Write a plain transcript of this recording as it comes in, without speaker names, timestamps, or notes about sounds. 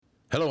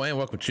Hello and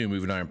welcome to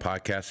Moving Iron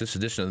Podcast. This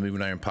edition of the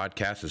Moving Iron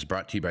Podcast is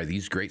brought to you by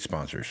these great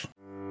sponsors.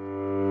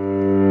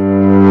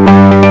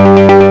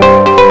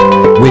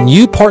 When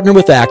you partner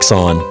with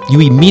Axon, you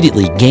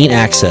immediately gain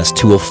access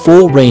to a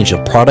full range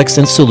of products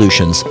and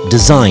solutions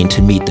designed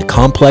to meet the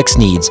complex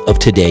needs of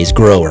today's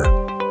grower.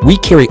 We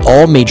carry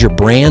all major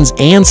brands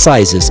and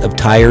sizes of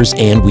tires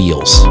and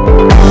wheels.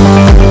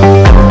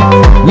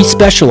 We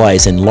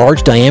specialize in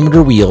large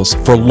diameter wheels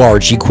for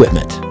large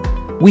equipment.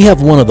 We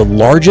have one of the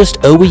largest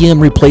OEM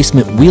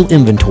replacement wheel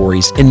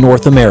inventories in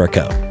North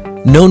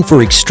America. Known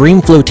for extreme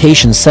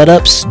flotation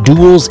setups,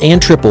 duals, and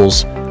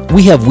triples,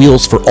 we have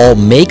wheels for all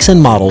makes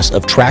and models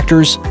of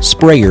tractors,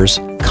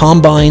 sprayers,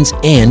 combines,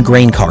 and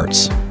grain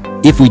carts.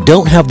 If we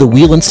don't have the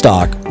wheel in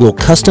stock, we'll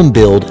custom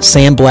build,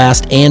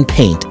 sandblast, and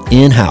paint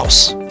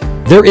in-house.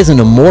 There isn't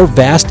a more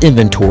vast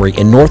inventory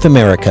in North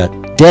America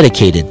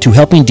dedicated to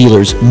helping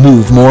dealers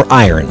move more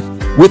iron.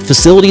 With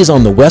facilities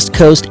on the West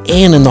Coast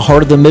and in the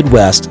heart of the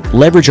Midwest,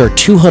 leverage our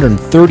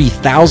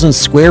 230,000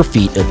 square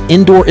feet of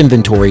indoor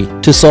inventory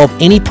to solve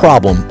any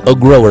problem a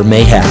grower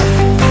may have.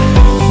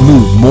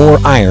 Move more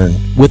iron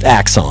with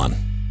Axon.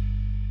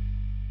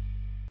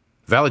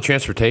 Valley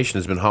Transportation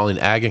has been hauling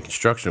ag and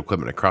construction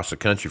equipment across the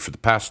country for the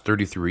past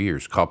 33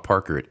 years. Call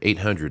Parker at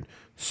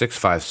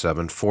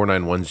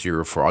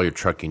 800-657-4910 for all your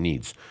trucking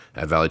needs.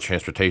 At Valley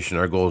Transportation,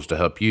 our goal is to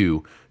help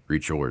you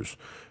reach yours.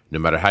 No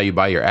matter how you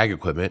buy your ag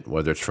equipment,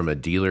 whether it's from a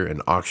dealer, an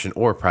auction,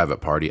 or a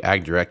private party,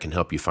 AgDirect can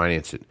help you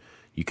finance it.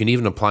 You can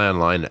even apply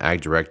online at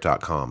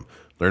agdirect.com.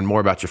 Learn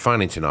more about your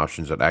financing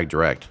options at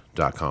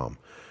agdirect.com.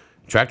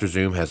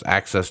 TractorZoom has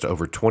access to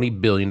over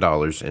 $20 billion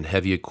in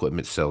heavy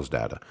equipment sales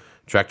data.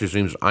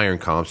 TractorZoom's Iron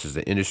Comps is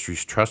the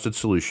industry's trusted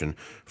solution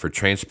for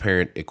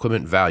transparent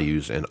equipment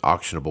values and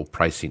auctionable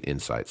pricing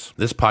insights.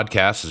 This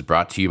podcast is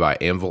brought to you by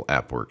Anvil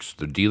AppWorks.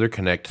 The Dealer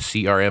Connect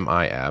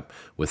CRMI app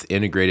with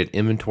integrated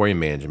inventory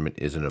management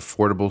is an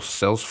affordable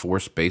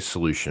Salesforce-based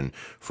solution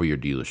for your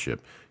dealership.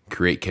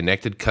 Create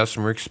connected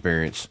customer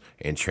experience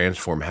and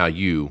transform how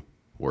you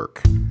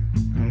work.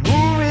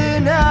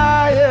 Moving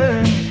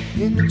iron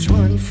in the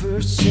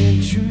 21st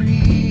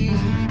century.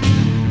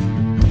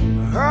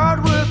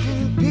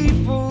 Hard-working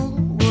people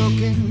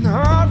working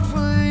hard for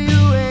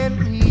you and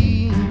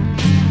me.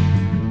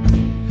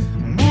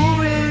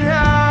 Moving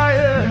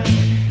iron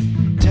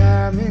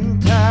time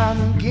and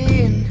time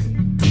again.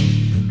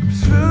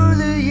 Through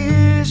the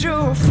years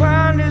you'll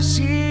find us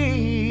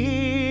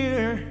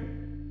here.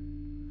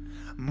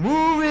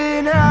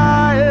 Moving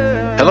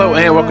iron. Hello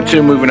and welcome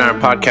to Moving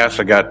Iron Podcast.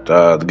 I got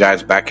the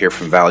guys back here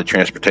from Valley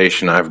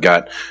Transportation. I've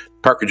got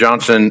Parker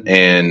Johnson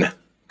and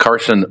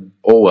Carson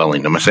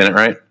Olwelling. Am I saying it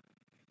right?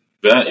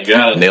 Yeah, you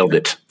got it. Nailed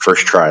it.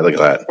 First try. Look at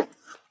that.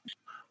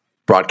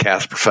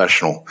 Broadcast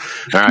professional.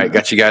 All right,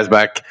 got you guys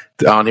back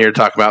on here to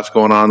talk about what's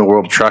going on in the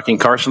world of trucking.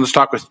 Carson, let's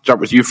start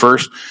with you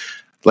first.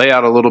 Lay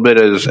out a little bit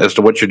as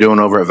to what you're doing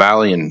over at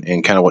Valley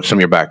and kind of what some of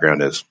your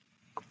background is.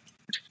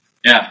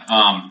 Yeah,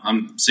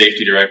 I'm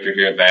safety director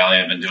here at Valley.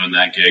 I've been doing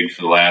that gig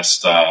for the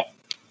last 8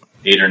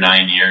 or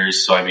 9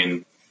 years. So, I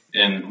mean,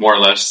 in more or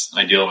less,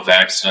 I deal with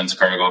accidents,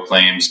 cargo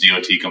claims,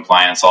 DOT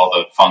compliance, all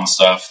the fun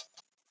stuff.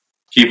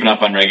 Keeping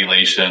up on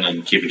regulation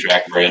and keeping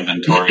track of our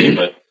inventory.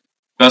 But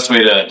best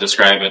way to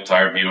describe it to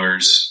our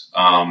viewers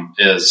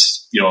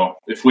is,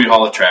 if we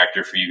haul a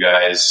tractor for you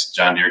guys,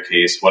 John Deere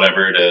case,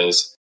 whatever it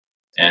is,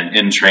 and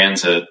in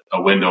transit,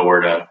 a window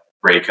were to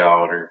break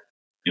out or,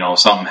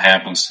 something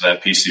happens to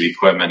that piece of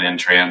equipment in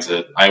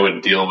transit, I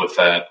would deal with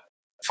that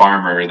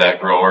farmer, that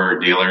grower or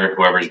dealer,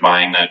 whoever's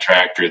buying that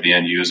tractor, the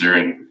end user,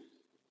 and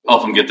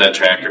help them get that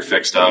tractor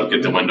fixed up,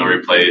 get the window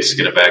replaced,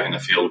 get it back in the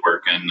field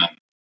working. And,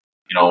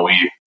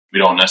 we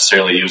don't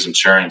necessarily use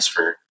insurance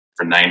for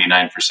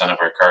 99% of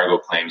our cargo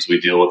claims. We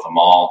deal with them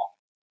all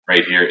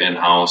right here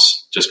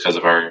in-house just because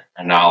of our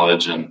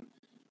knowledge and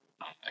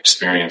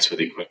experience with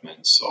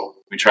equipment. So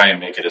we try and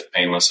make it as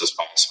painless as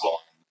possible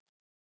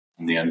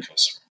on the end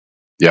customer.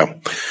 Yeah.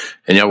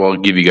 And we'll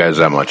give you guys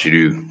that much.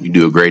 You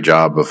do a great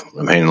job of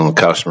handling the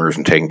customers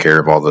and taking care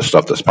of all the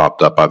stuff that's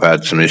popped up. I've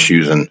had some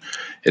issues and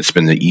it's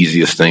been the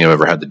easiest thing I've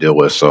ever had to deal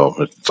with.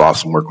 So it's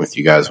awesome working with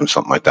you guys when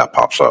something like that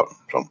pops up.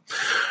 So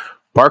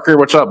Parker,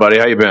 what's up, buddy?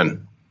 How you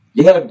been?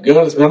 Yeah,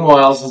 good. It's been a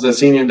while since I've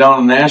seen you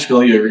down in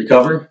Nashville. You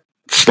recover?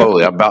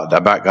 Slowly. I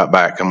got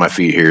back on my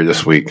feet here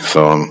this week,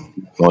 so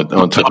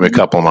it took me a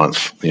couple of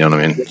months. You know what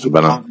I mean? It's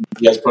been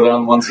you guys put it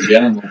on once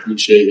again, and I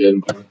appreciate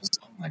it.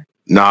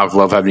 No, I've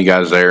loved having you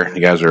guys there.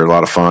 You guys are a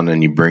lot of fun,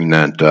 and you bring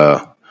that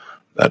the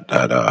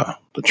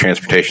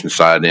transportation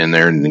side in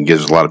there, and it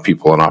gives a lot of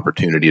people an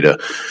opportunity to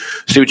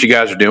see what you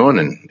guys are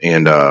doing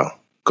and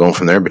going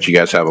from there. But you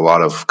guys have a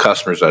lot of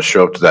customers that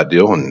show up to that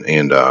deal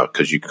and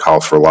because you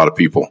call for a lot of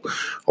people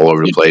all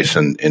over the place.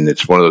 And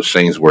it's one of those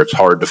things where it's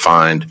hard to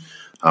find.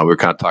 We were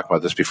kind of talking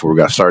about this before we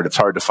got started. It's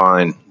hard to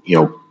find,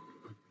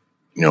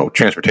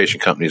 transportation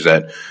companies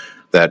that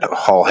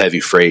haul heavy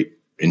freight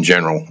in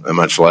general, and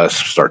much less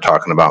start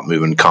talking about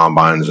moving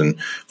combines and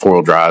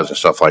 4-wheel drives and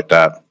stuff like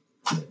that.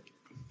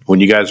 When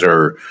you guys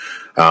have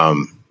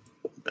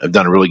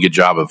done a really good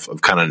job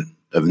of kind of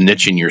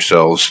niching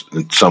yourselves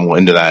somewhat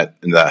into that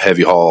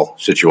heavy haul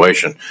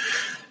situation.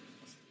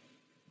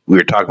 We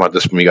were talking about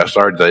this when we got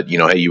started that,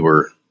 hey,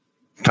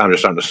 times are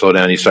starting to slow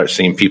down. You start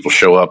seeing people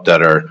show up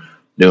that are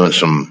doing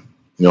some,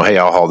 hey,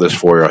 I'll haul this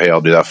for you, or hey,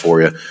 I'll do that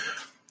for you.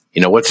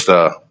 What's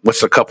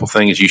the couple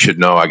things you should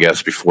know, I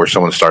guess, before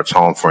someone starts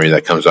hauling for you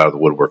that comes out of the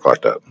woodwork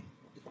like that?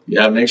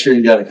 Yeah, make sure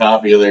you got a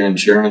copy of their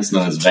insurance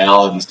and that it's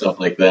valid and stuff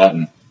like that.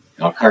 And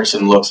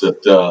Carson looks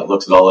at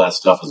all that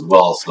stuff as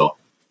well. So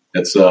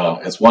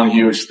it's one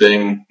huge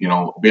thing.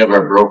 We have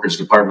our brokerage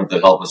department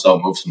that help us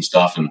out move some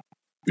stuff, and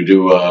we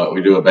do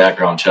a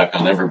background check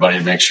on everybody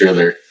to make sure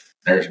their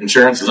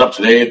insurance is up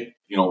to date.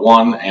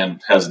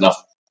 And has enough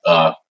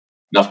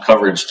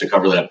coverage to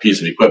cover that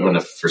piece of equipment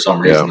if for some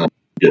reason that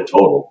get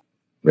totaled.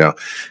 Yeah.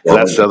 Well,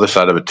 that's the other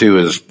side of it too,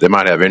 is they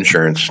might have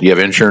insurance. You have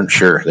insurance?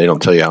 Sure. They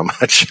don't tell you how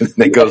much.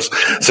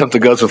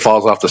 Something goes and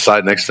falls off the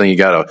side. Next thing you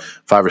got a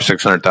 $500,000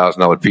 or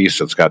 $600,000 piece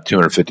that's got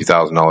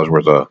 $250,000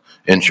 worth of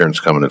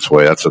insurance coming its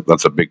way. That's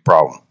a big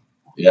problem.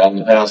 Yeah. In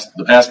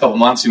the past couple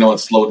months,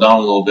 it's slowed down a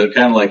little bit,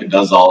 kind of like it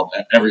does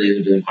every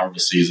year during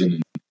harvest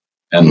season.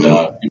 And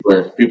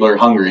people are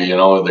hungry.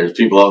 There's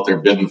people out there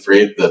bidding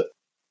freight that,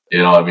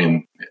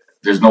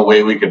 there's no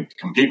way we could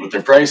compete with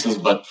their prices,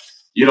 but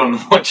you don't know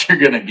what you're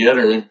going to get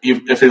or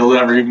if it'll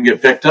ever even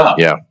get picked up.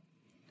 Yeah.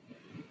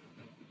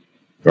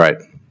 Right.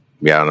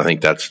 Yeah. And I think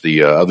that's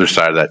the other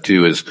side of that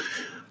too, is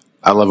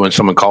I love when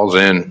someone calls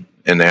in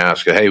and they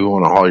ask, hey, we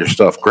want to haul your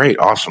stuff. Great.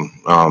 Awesome.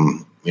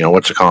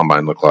 What's a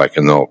combine look like?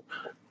 And they'll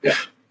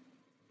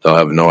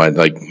have no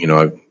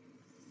idea.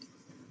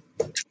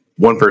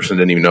 One person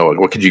didn't even know it.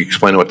 What could you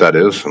explain what that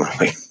is? And I'm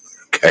like,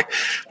 okay,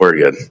 we're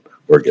good.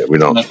 We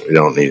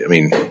don't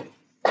need,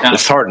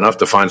 it's hard enough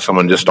to find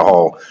someone just to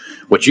haul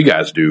what you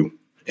guys do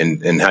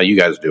and how you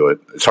guys do it.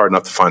 It's hard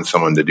enough to find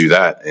someone to do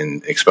that,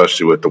 and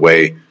especially with the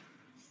way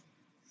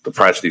the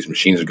price of these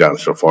machines have gotten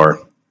so far.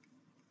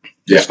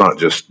 Yeah. It's not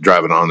just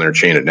drive it on there,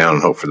 chain it down,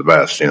 and hope for the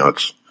best.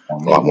 It's a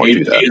lot more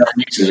to that.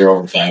 Mixes are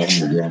over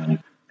 500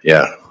 grand.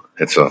 Yeah,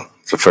 it's a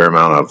fair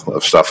amount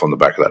of stuff on the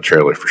back of that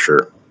trailer for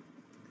sure.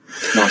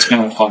 It's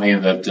kind of funny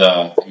that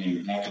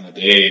back in the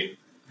day,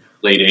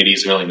 late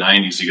 80s, early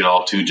 90s, you get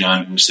all two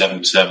John Deere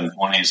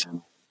 7720s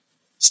and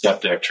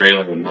step deck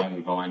trailer, and now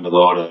you go into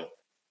load a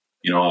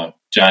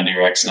John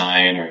Deere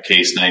X9 or a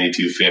Case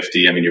 9250.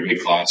 Your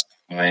big class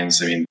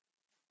combines. You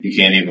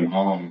can't even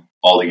haul them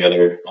all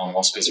together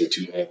almost because they're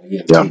too heavy.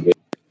 You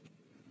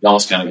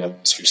almost kind of got to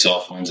ask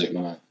yourself, when's it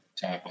going to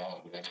tap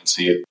out? But I can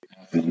see it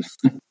happening.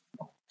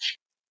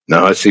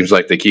 No, it seems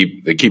like they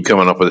keep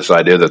coming up with this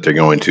idea that they're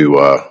going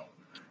to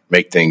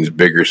make things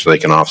bigger so they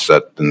can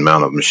offset the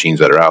amount of machines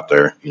that are out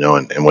there,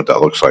 and what that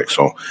looks like.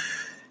 So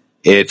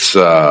it's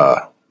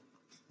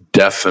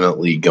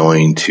definitely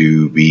going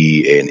to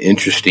be an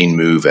interesting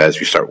move as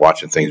we start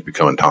watching things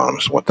become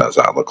autonomous. What does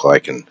that look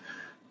like, and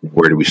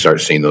where do we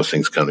start seeing those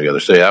things come together?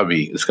 So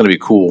it's going to be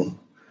cool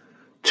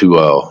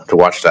to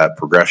watch that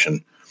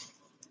progression.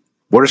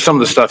 What are some of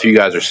the stuff you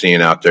guys are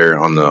seeing out there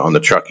on the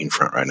trucking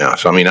front right now?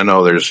 So I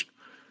know there's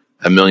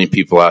a million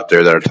people out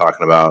there that are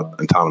talking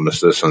about autonomous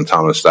this and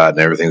autonomous that, and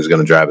everything's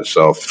going to drive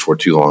itself for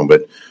too long.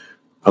 But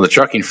on the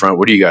trucking front,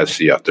 what do you guys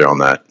see out there on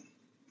that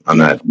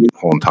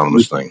whole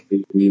autonomous thing?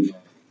 We've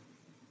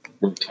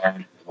worked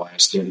hard for the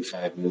last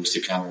 35 years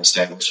to kind of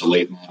establish a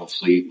late model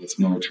fleet with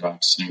newer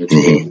trucks, newer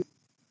trailers.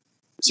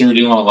 So we're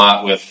doing a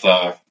lot with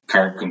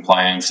carb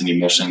compliance and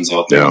emissions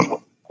out there on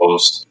the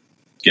coast,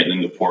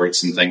 getting into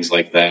ports and things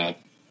like that.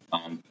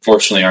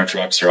 Fortunately, our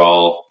trucks are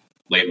all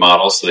late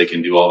models, so they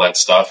can do all that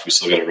stuff. We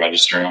still got to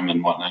register them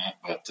and whatnot,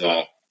 but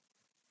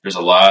there's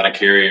a lot of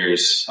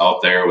carriers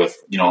out there with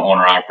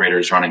owner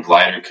operators running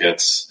glider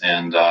kits,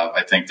 and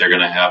I think they're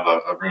going to have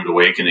a rude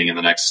awakening in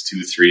the next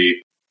 2,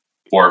 3,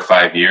 4 or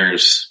 5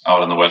 years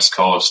out on the West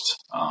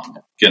Coast,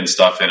 getting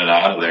stuff in and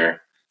out of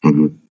there.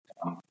 Mm-hmm.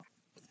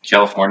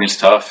 California's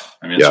tough.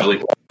 It's really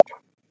tough.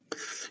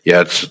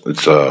 Yeah,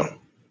 it's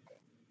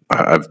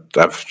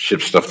I've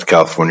shipped stuff to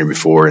California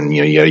before, and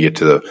you got to get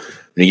to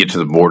when you get to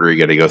the border, you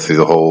got to go through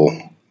the whole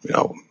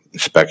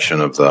inspection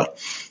of the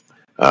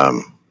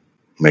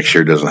make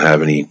sure it doesn't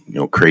have any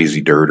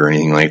crazy dirt or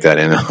anything like that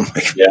in it.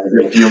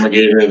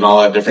 Fumigator and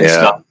all that different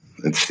stuff.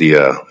 It's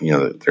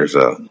the there's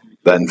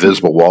that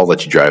invisible wall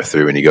that you drive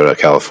through when you go to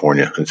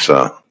California. It's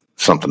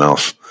something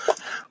else,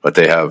 but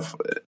they have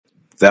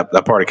that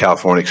part of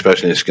California,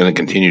 especially, is going to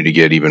continue to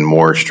get even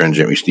more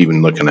stringent. We're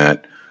even looking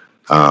at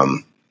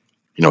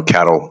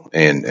cattle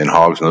and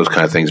hogs and those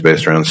kind of things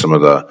based around some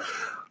of the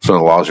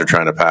laws they're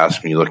trying to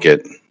pass. When you look at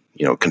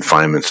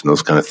confinements and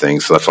those kind of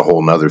things, so that's a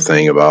whole nother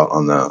thing about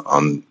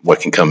on what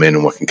can come in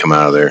and what can come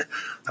out of there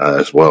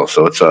as well.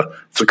 So it's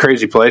a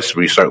crazy place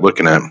when you start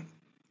looking at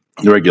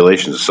the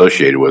regulations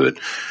associated with it.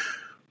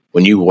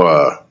 When you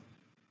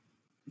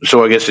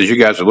so I guess as you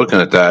guys are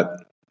looking at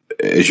that,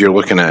 as you're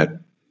looking at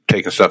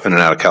taking stuff in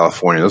and out of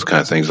California, those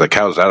kind of things, like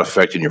how's that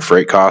affecting your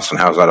freight costs, and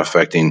how's that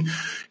affecting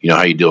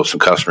how you deal with some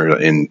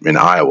customers in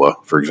Iowa,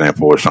 for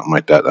example, or something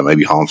like that may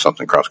be hauling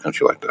something cross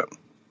country like that?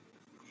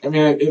 I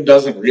mean, it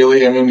doesn't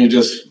really. I mean, you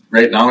just,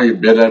 right now, you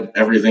bid at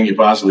everything you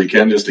possibly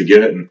can just to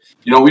get it. And,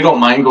 we don't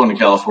mind going to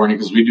California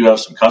because we do have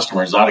some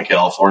customers out of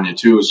California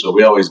too. So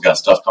we always got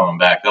stuff coming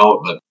back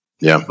out. But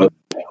the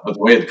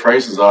way the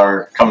prices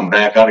are coming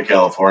back out of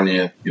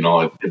California,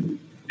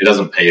 it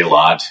doesn't pay a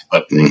lot,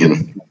 but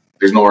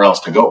there's nowhere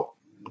else to go.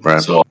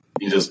 Right. So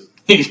you just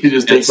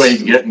take what you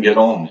can get and get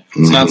home.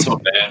 It's not so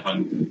bad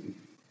when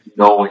you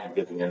know what you're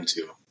getting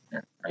into,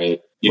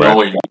 right? You know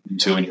what you're getting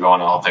into when you're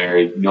going out there.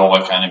 You know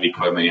what kind of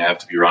equipment you have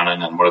to be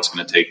running and what it's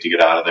going to take to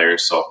get out of there.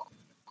 So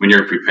when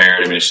you're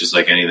prepared, I mean, it's just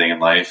like anything in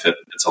life.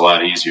 It's a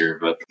lot easier,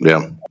 but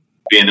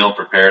being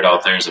ill-prepared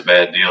out there is a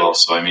bad deal.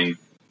 So, I mean, you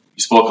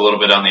spoke a little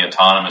bit on the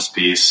autonomous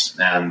piece,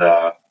 and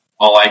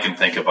all I can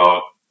think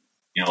about,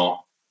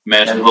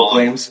 imagine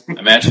hauling a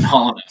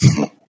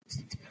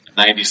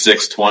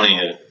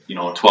 9620 at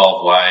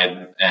 12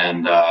 wide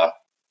and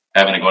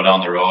having to go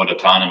down the road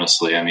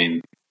autonomously. I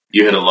mean,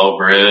 you hit a low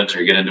bridge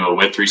or get into a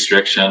width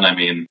restriction. I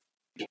mean,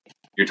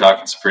 you're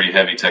talking some pretty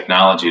heavy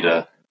technology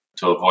to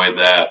avoid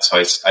that.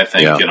 So I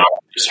think in our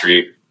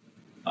industry,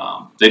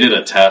 they did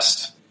a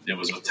test. It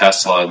was with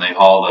Tesla, and they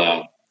hauled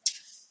a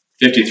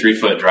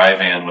 53-foot dry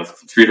van with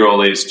 3-row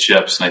laced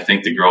chips, and I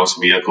think the gross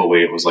vehicle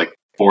weight was like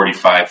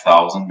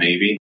 45,000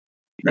 maybe.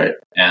 Right.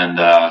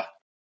 And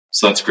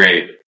so that's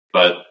great.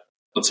 But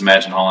let's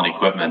imagine hauling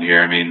equipment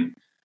here. I mean,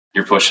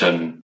 you're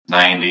pushing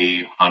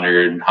 90,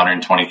 100,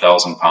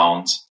 120,000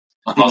 pounds.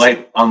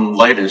 On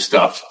lighter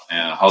stuff.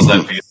 Yeah, how's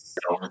that vehicle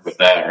going to work with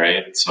that,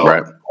 right? So,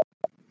 right.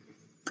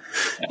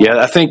 Yeah,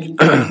 I think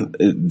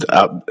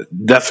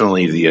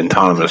definitely the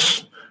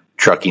autonomous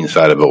trucking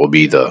side of it will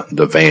be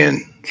the van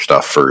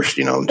stuff first,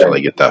 until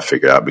they get that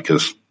figured out.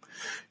 Because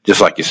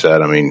just like you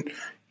said, I mean,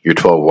 you're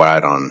 12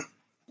 wide on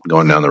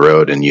going down the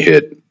road and you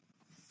hit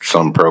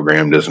some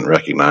program doesn't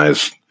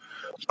recognize,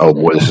 oh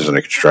boy, this isn't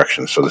a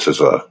construction, so this is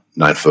a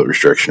 9-foot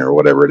restriction or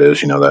whatever it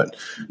is, that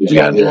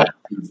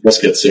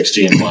let's get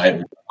 16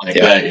 wide like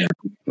that.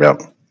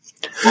 Yep.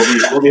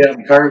 We'll be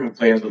having cargo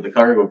planes, but the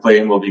cargo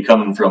plane will be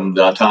coming from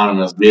the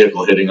autonomous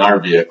vehicle hitting our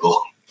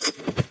vehicle.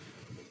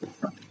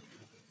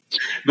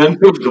 Then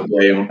who's to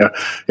blame?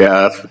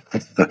 That's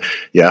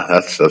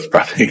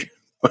probably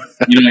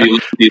you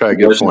look at these a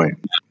good point.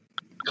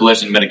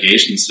 Collision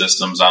mitigation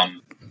systems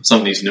on some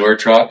of these newer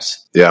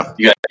trucks. Yeah,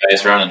 you got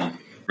guys running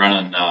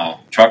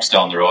trucks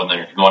down the road, and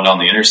they're going down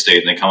the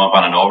interstate, and they come up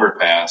on an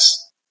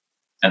overpass,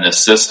 and the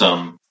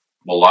system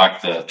will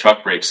lock the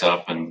truck brakes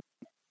up and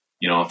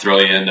throw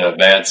you into a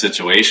bad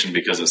situation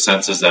because it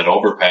senses that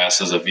overpass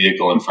as a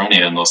vehicle in front of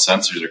you, and those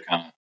sensors are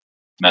kind of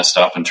messed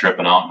up and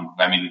tripping out. And,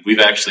 I mean, we've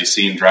actually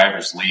seen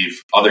drivers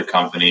leave other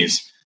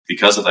companies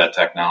because of that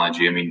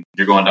technology. I mean,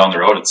 you're going down the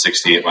road at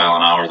 68 mile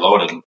an hour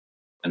loaded,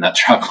 and that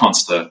truck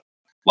wants to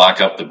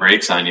lock up the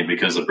brakes on you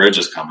because the bridge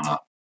is coming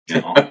up.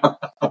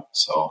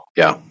 So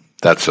yeah,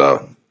 that's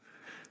so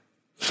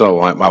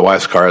my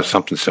wife's car has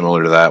something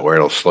similar to that where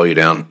it'll slow you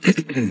down.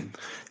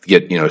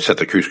 Set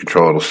the cruise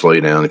control, it'll slow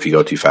you down if you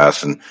go too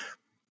fast, and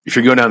if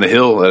you're going down the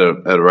hill at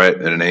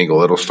an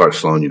angle, it'll start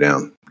slowing you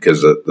down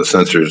because the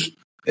sensors,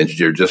 and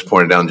you're just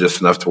pointing down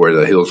just enough to where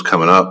the hill's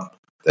coming up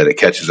that it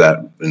catches that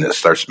and it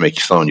starts to make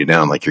you slowing you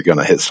down like you're going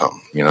to hit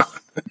something. Yeah.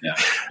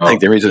 I think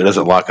the reason it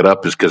doesn't lock it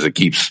up is because it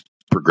keeps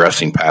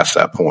progressing past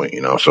that point.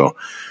 So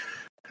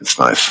it's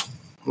nice.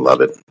 Love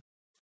it.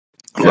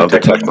 Love the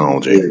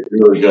technology.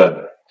 Really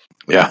good.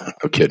 Yeah,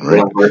 no kidding,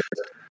 right?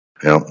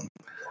 Yeah.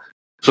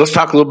 So let's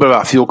talk a little bit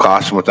about fuel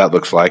costs and what that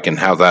looks like and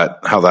how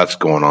that's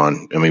going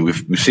on. I mean,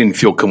 we've seen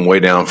fuel come way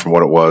down from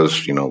what it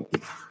was,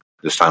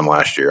 this time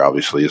last year.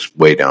 Obviously, it's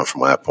way down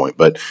from that point,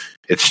 but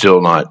it's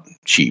still not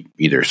cheap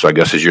either. So I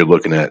guess as you're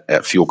looking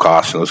at fuel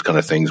costs and those kind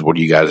of things, what are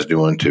you guys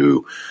doing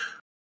to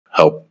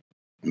help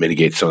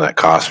mitigate some of that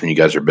cost when you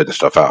guys are bidding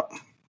stuff out?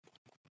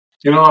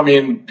 I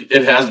mean,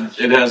 it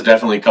has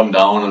definitely come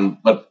down,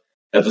 but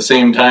at the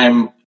same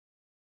time,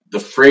 the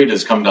freight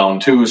has come down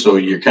too. So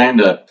you're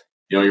kind of,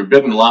 you're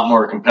bidding a lot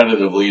more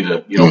competitively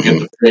to, get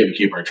the freight to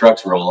keep our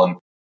trucks rolling.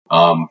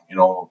 I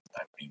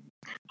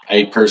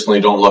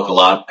personally don't look a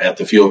lot at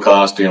the fuel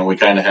cost. We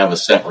kind of have a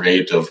set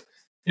rate of,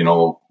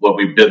 what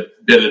we bid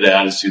it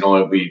at is,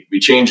 we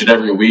change it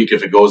every week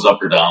if it goes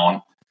up or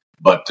down.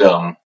 But,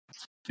 other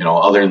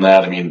than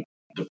that, I mean,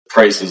 the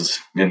prices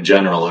in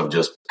general have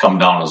just come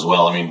down as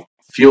well. I mean,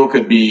 fuel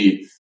could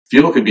be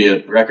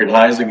at record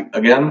highs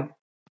again,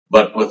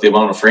 but with the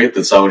amount of freight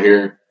that's out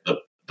here,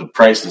 the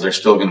prices are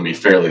still going to be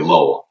fairly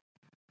low.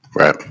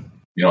 Right.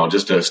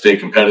 Just to stay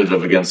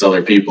competitive against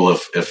other people.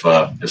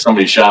 If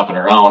somebody's shopping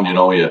around, you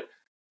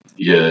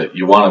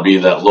want to be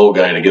that low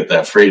guy to get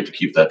that freight to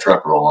keep that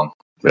truck rolling.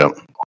 Yeah.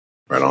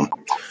 Right on.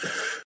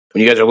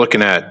 When you guys are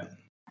looking at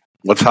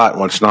what's hot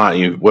and what's not,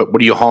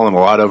 what are you hauling a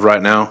lot of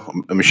right now,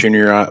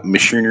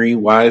 machinery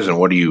wise, and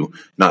what are you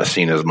not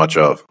seeing as much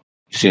of?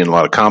 You seeing a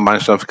lot of combine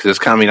stuff? Because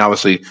it's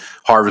obviously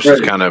harvest is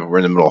we're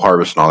in the middle of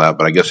harvest and all that,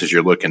 but I guess as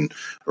you're looking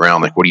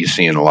around, like, what are you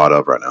seeing a lot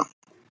of right now?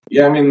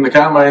 Yeah, I mean, the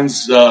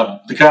combines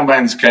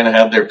kind of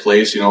had their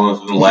place,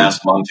 within the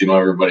last month,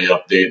 everybody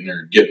updating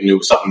or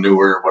getting something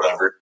newer or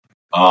whatever.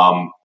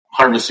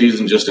 harvest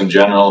season, just in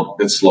general,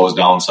 it slows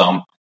down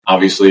some.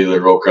 Obviously,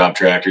 the row crop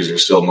tractors are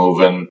still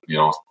moving.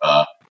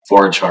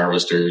 Forage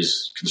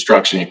harvesters,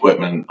 construction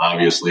equipment.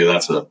 Obviously,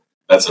 that's an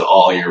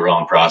all year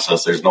round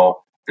process. There's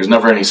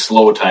never any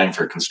slow time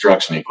for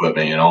construction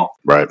equipment.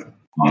 Right.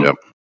 Yep.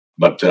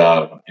 But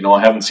I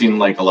haven't seen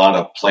like a lot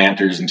of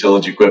planters and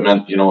tillage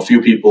equipment. A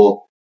few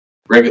people,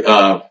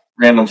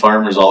 random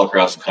farmers all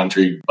across the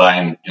country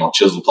buying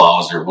chisel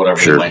plows or whatever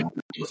Sure. they might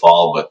in the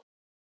fall. But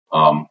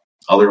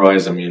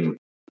otherwise,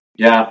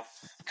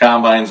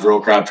 combines,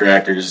 row crop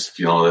tractors,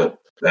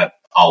 that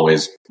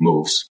always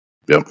moves.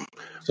 Yep.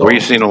 So, where are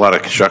you seeing a lot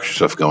of construction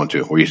stuff going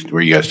to? Where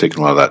are you guys taking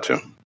a lot of that to?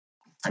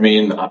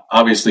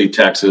 Obviously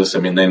Texas. They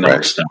never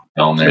Right. stop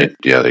down there.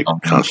 They're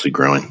constantly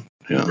growing.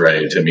 Yeah.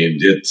 Right.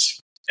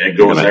 It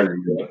goes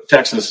everywhere.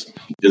 Texas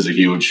is a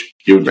huge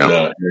area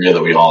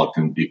that we haul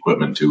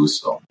equipment to.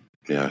 So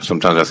yeah,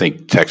 sometimes I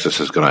think Texas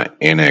is going to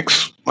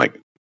annex like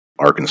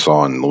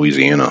Arkansas and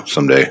Louisiana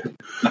someday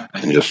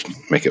and just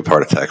make it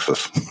part of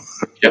Texas.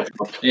 Yep.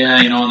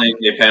 Yeah, and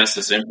they passed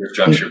this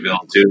infrastructure bill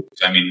too.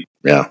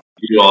 Yeah.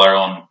 We do all our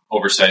own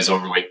oversized,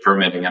 overweight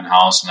permitting in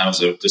house, and that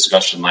was a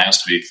discussion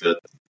last week that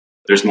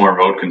there's more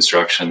road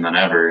construction than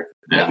ever,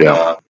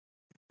 and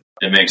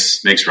it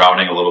makes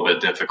routing a little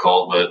bit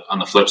difficult. But on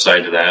the flip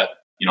side to that,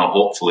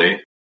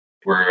 hopefully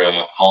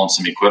we're hauling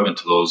some equipment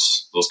to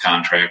those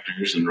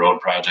contractors and road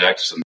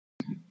projects and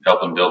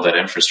help them build that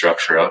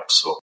infrastructure up.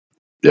 So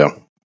yeah,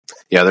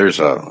 there's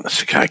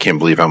I can't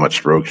believe how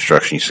much road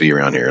construction you see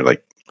around here.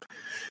 Like,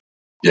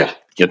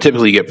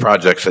 typically you get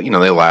projects that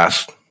they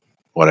last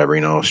whatever,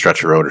 a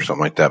stretch of road or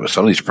something like that. But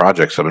some of these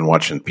projects I've been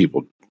watching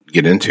people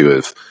get into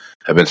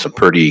have been some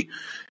pretty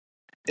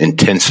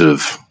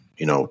intensive.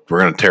 We're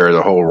going to tear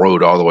the whole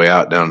road all the way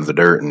out down to the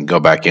dirt and go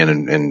back in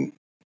and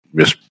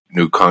just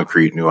new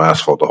concrete, new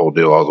asphalt, the whole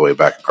deal all the way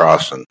back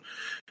across. And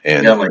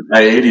like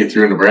I-80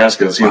 through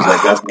Nebraska, it seems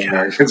like that's been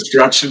our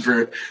construction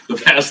for the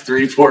past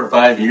 3, 4,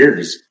 5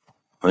 years.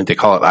 I think they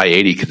call it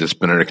I-80 because it's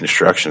been under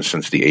construction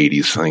since the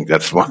 80s. I think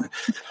that's why.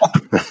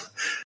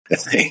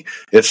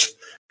 It's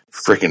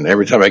freaking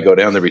every time I go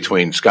down there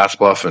between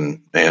Scottsbluff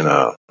and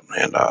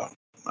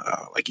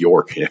like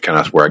York, kind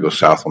of where I go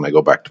south when I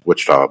go back to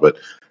Wichita. But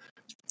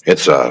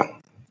it's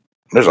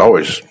there's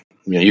always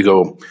you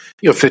go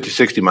 50,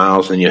 60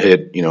 miles and you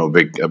hit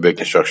a big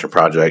construction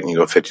project, and you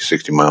go 50,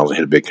 60 miles and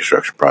hit a big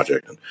construction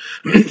project,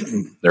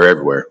 and they're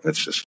everywhere.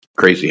 It's just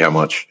crazy how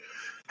much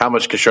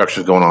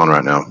construction is going on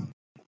right now,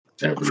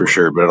 for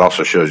sure. But it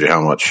also shows you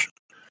how much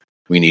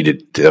we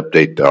needed to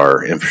update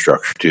our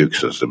infrastructure too,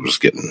 because it was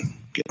getting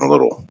a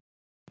little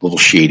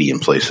shady in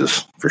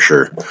places, for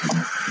sure.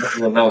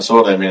 In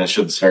Minnesota, it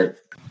should start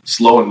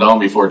slowing down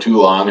before too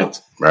long.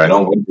 It's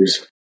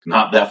winter's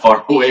not that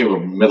far away. We're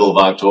middle of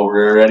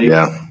October already.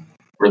 Yeah.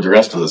 Where'd the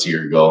rest of this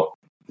year go?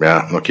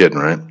 Yeah, no kidding,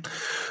 right?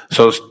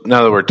 So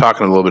now that we're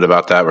talking a little bit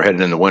about that, we're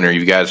heading into winter.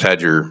 You guys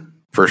had your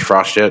first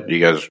frost yet?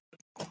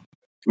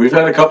 We've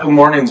had a couple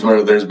mornings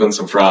where there's been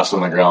some frost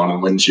on the ground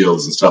and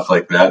windshields and stuff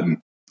like that. And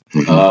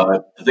I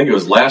think it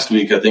was last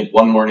week. I think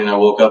one morning I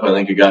woke up, I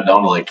think it got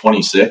down to like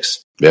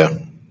 26. Yeah.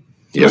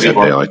 Yeah,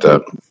 like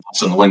that.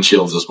 Some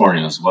windshields this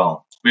morning as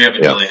well. We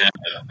haven't really had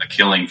a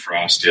killing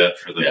frost yet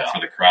for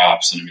the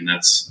crops, and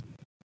that's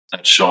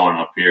showing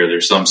up here.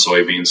 There's some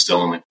soybeans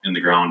still in the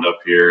ground up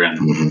here,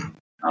 and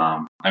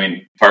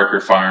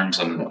Parker Farms,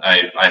 and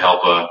I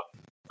help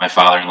my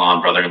father-in-law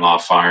and brother-in-law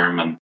farm,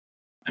 and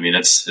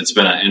it's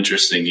been an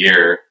interesting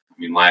year.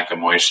 Lack of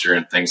moisture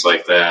and things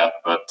like that,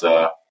 but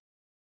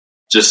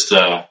just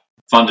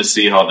fun to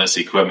see how this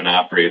equipment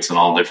operates in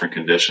all different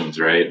conditions,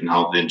 right? And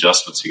how the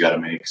adjustments you got to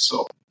make.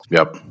 So,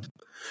 yep.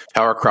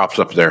 How are crops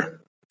up there?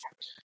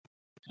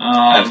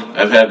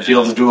 I've had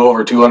fields do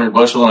over 200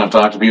 bushel, and I've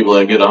talked to people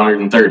that get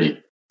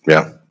 130.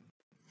 Yeah.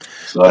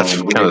 So that's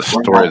kind of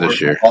the story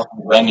this year.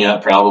 Done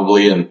yet,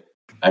 probably, and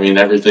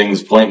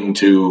everything's pointing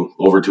to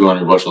over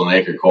 200 bushel an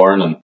acre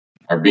corn, and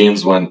our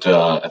beans went,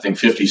 I think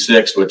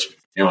 56, which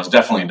it's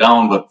definitely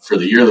down, but for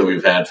the year that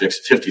we've had,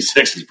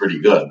 56 is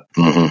pretty good.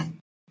 Mm-hmm.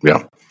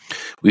 Yeah.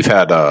 We've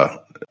had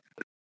the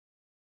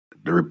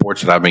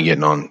reports that I've been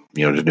getting on,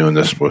 just doing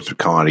this with the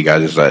commodity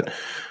guys, is that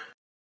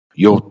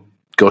you'll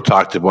go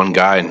talk to one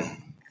guy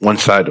and one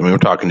side, we're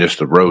talking just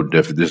the road.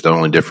 This is the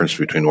only difference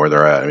between where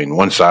they're at.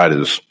 One side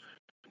is,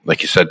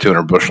 like you said,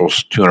 200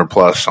 bushels, 200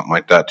 plus, something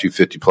like that,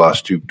 250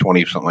 plus,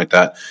 220, something like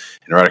that.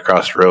 And right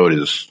across the road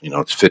is,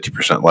 it's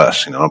 50%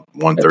 less,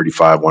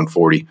 135,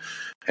 140.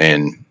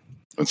 And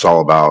it's all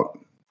about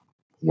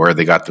where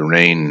they got the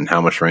rain and how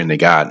much rain they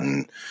got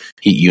and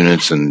heat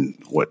units and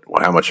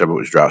how much of it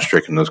was drought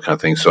stricken, those kind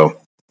of things.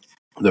 So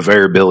the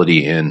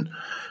variability in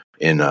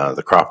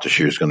the crop this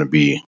year is going to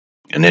be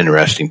an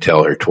interesting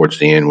teller towards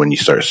the end when you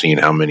start seeing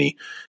how many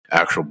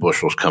actual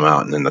bushels come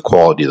out, and then the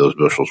quality of those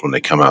bushels when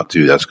they come out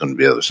too. That's going to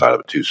be the other side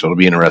of it too. So it'll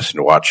be interesting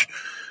to watch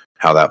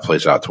how that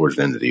plays out towards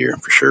the end of the year,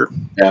 for sure.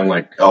 And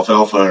like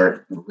alfalfa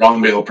or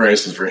round bale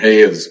prices for hay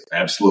is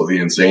absolutely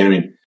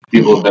insane.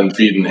 People have been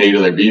feeding hay to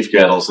their beef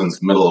cattle since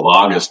the middle of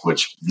August,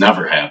 which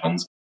never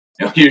happens.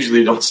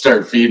 usually don't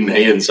start feeding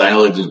hay and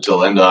silage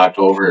until end of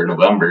October or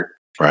November.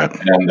 Right.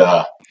 And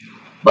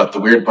but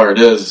the weird part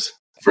is,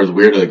 for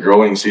the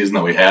growing season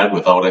that we had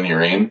without any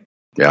rain,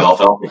 the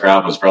alfalfa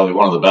crop was probably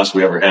one of the best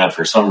we ever had.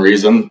 For some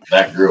reason,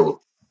 that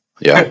grew.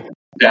 Yeah.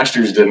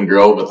 Pastures didn't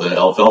grow, but the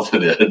alfalfa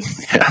did.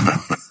 Yeah.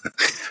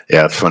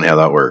 Yeah, it's funny how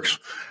that works.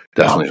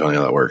 Definitely funny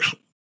how that works.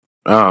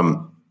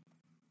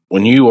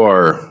 When you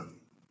are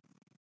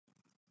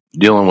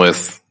dealing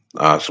with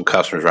some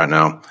customers right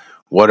now,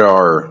 what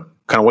are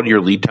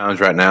your lead times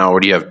right now? Or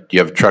do you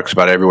have trucks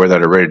about everywhere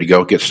that are ready to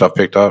go get stuff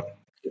picked up?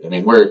 I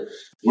mean, we're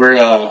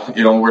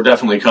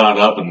definitely caught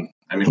up, and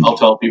I mean, I'll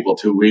tell people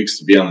 2 weeks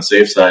to be on the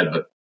safe side,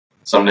 but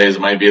some days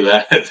it might be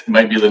it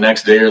might be the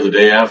next day or the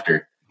day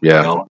after.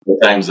 Yeah.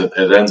 Sometimes it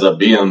ends up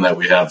being that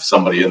we have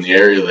somebody in the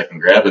area that can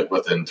grab it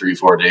within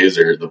 3-4 days,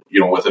 or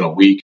within a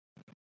week.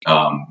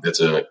 It's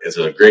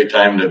a great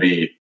time to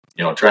be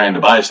trying to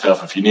buy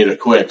stuff if you need it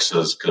quick,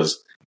 because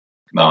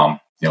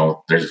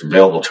there's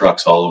available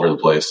trucks all over the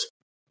place.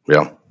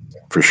 Yeah,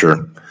 for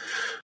sure.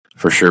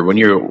 For sure. When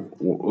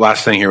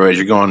last thing here, as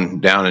you're going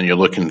down and you're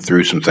looking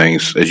through some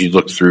things, as you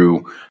look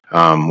through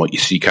what you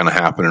see kind of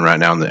happening right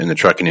now in the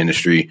trucking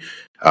industry,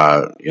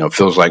 it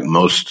feels like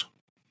most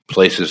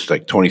places,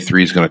 like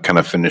 23 is going to kind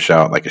of finish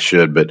out like it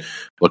should, but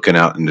looking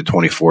out into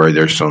 24,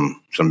 there's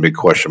some big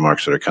question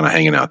marks that are kind of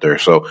hanging out there.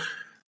 So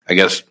I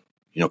guess,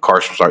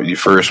 Carson, start with you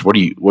first. What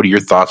are your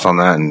thoughts on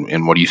that,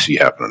 and what do you see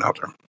happening out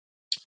there?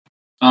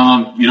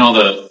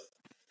 The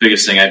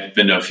biggest thing, I've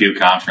been to a few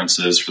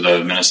conferences for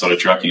the Minnesota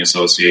Trucking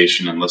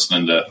Association and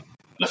listening to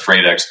the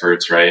freight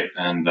experts, right?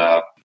 And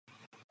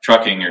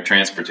trucking or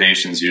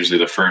transportation is usually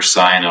the first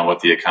sign of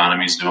what the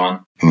economy's doing.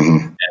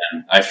 Mm-hmm.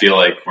 And I feel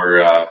like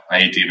I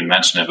hate to even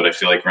mention it, but I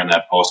feel like we're in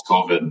that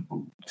post-COVID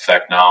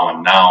effect now.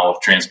 And now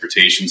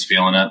transportation's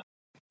feeling it.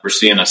 We're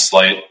seeing a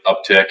slight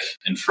uptick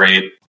in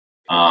freight,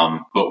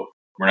 but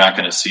we're not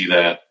going to see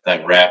that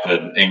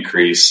rapid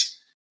increase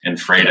in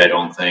freight, I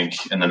don't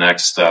think, in the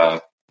next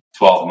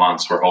 12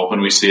 months. We're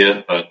hoping we see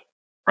it, but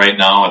right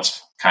now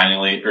it's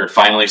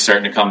finally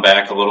starting to come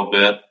back a little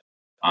bit.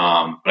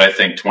 But I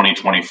think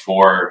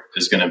 2024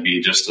 is going to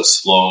be just a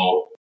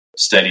slow,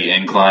 steady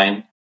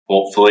incline.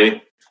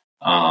 Hopefully,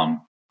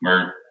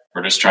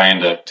 we're just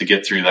trying to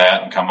get through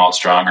that and come out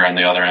stronger on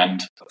the other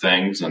end of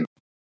things, and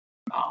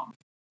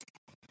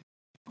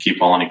keep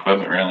hauling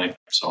equipment, really.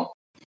 So,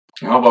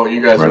 how about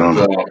you guys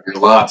with your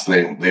lots?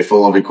 They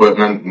full of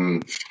equipment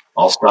and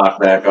all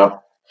stocked back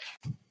up?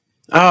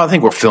 I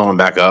think we're filling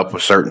back up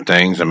with certain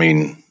things. I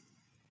mean,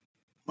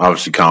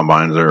 obviously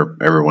combines are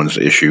everyone's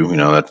issue.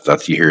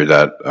 That's you hear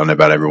that on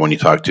about everyone you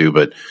talk to,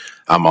 but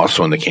I'm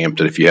also in the camp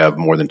that if you have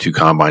more than 2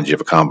 combines, you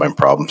have a combine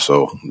problem.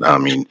 So, I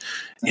mean,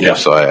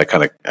 so I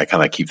kind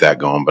of keep that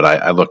going, but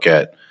I look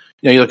at,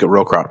 you look at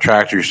row crop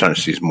tractors, you're starting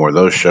to see more of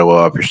those show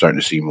up. You're starting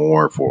to see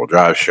more 4-wheel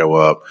drive show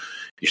up.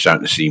 You're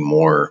starting to see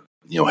more,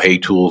 hay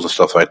tools and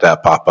stuff like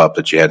that pop up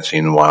that you hadn't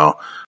seen in a while.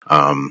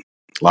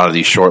 A lot of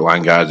these short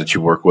line guys that you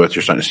work with,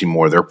 you're starting to see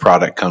more of their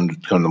product come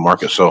to the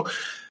market. So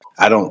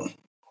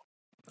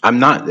I'm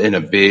not in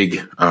a big,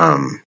 I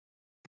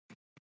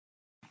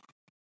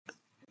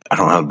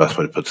don't know how the best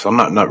way to put this. I'm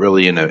not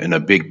really in a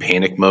big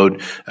panic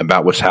mode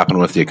about what's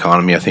happening with the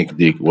economy. I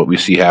think what we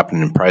see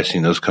happening in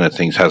pricing, those kind of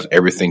things, has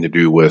everything to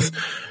do with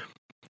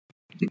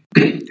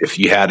if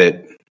you had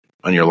it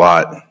on your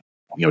lot,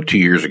 2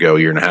 years ago, a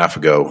year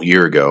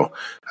ago,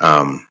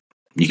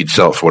 you could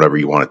sell it for whatever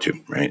you wanted to,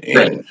 right?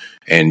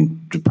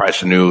 And the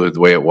price of new the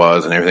way it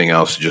was, and everything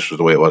else just was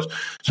the way it was.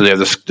 So they have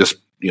this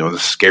the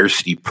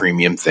scarcity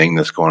premium thing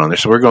that's going on there.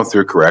 So we're going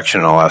through a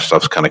correction, and all that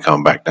stuff's kind of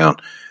coming back down.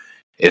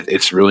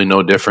 It's really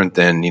no different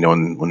than,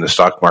 when the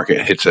stock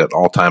market hits at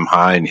all-time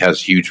high and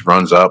has huge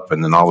runs up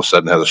and then all of a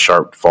sudden has a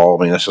sharp fall.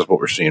 I mean, that's just what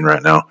we're seeing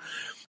right now.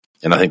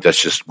 And I think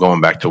that's just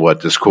going back to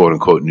what this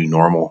quote-unquote new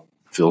normal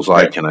feels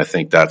like. Right. And I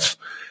think that's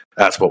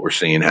what we're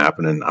seeing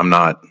happen. And I'm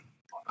not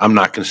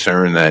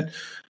concerned that,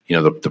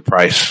 the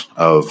price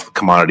of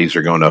commodities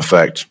are going to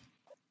affect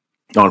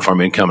non-farm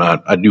income.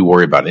 I do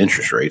worry about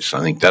interest rates.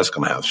 I think that's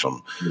going to have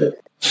some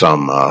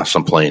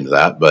play into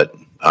that. But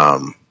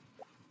I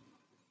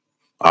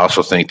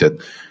also think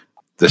that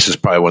this is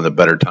probably one of the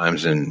better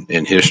times in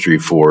history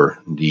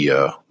for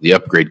the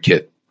upgrade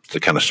kit to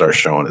kind of start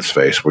showing its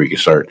face, where you can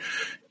start,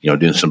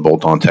 doing some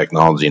bolt-on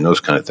technology and those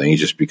kind of things,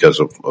 just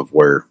because of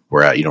where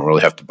we're at. You don't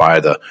really have to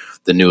buy the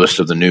newest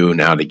of the new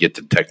now to get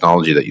the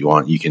technology that you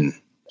want. You can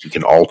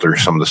alter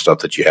some of the stuff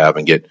that you have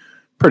and get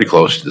pretty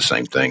close to the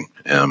same thing.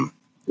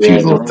 Few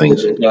little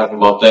things. Talking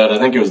about that, I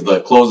think it was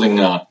the closing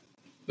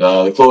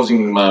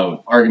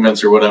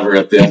arguments or whatever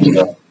at the end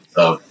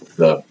of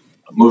the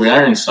Moving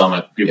Iron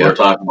Summit. People are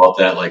talking about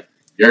that. Like,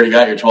 you already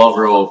got your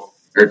 12-row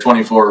or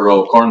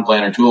 24-row corn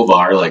planter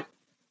toolbar. Like,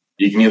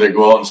 you can either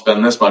go out and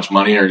spend this much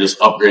money or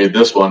just upgrade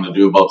this one to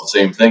do about the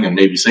same thing and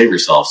maybe save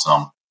yourself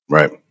some.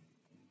 Right.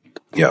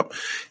 Yep.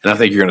 And I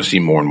think you're going to see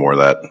more and more of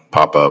that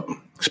pop up,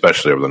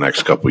 especially over the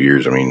next couple of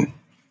years. I mean,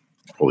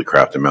 holy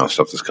crap, the amount of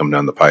stuff that's coming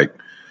down the pike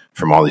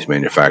from all these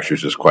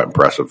manufacturers is quite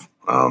impressive.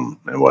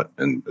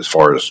 And as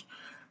far as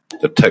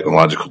the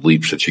technological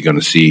leaps that you're going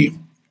to see,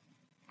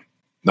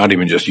 not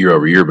even just year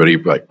over year, but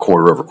even like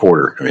quarter over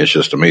quarter. I mean, it's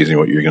just amazing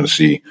what you're going to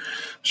see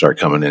start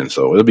coming in.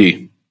 So it's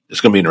going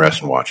to be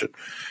interesting to watch it.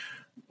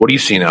 What are you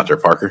seeing out there,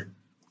 Parker?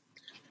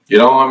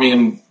 I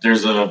mean,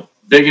 there's a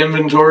big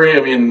inventory.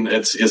 I mean,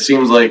 it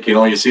seems like,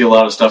 you see a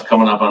lot of stuff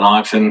coming up on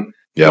auction.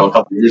 Yeah. A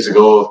couple of years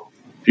ago,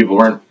 people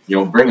weren't,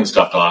 bringing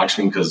stuff to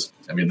auction because,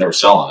 I mean, they were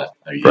selling it.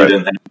 You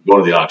didn't have to go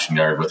to the auction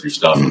yard with your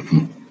stuff.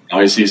 Mm-hmm. Now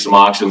you see some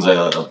auctions.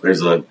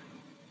 There's a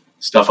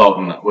stuff out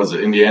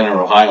in, Indiana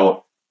or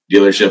Ohio,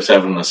 dealerships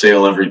having a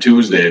sale every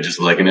Tuesday, just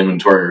like an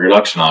inventory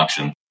reduction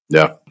auction.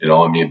 Yeah.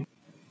 I mean,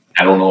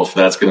 I don't know if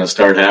that's going to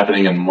start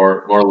happening in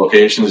more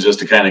locations just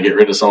to kind of get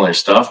rid of some of their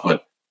stuff,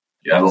 but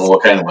I don't know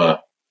what kind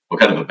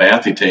of a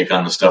bath you take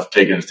on the stuff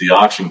taken to the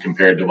auction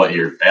compared to what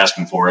you're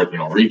asking for at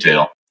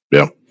retail.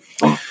 Yeah.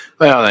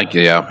 Well, I think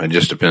it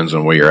just depends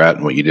on where you're at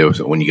and what you do with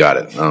it when you got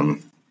it. So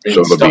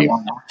it'll be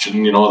on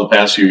auction. The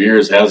past few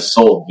years has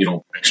sold.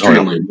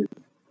 Extremely.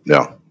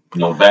 Yeah.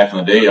 Back in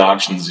the day,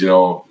 auctions.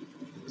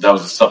 That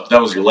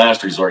was your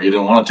last resort. You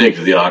didn't want to take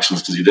to the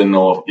auctions because you didn't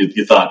know.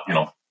 You thought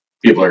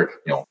people are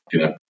going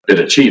to bid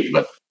it cheap,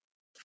 but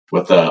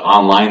with the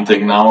online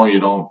thing now,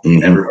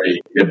 Mm-hmm.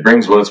 everybody, it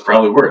brings what it's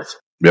probably worth.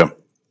 Yeah.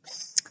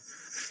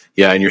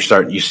 Yeah, and you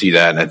see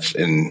that, and it's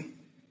in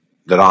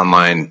that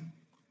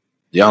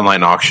the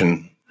online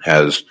auction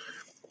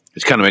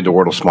it's kind of made the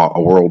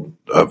world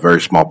a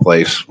very small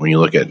place when you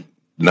look at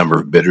the number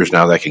of bidders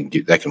now that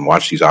can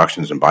watch these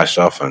auctions and buy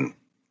stuff, and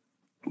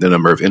the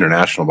number of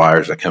international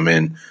buyers that come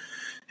in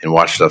and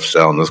watch stuff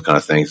sell and those kind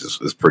of things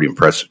is pretty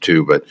impressive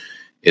too. But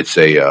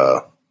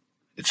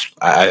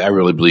I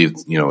really believe,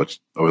 it's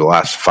over the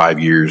last 5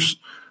 years,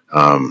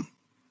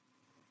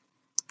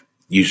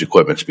 used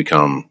equipment's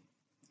become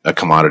a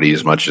commodity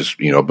as much as,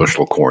 a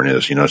bushel of corn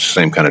is. It's the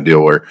same kind of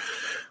deal where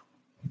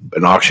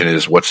an auction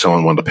is what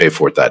someone wanted to pay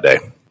for it that day.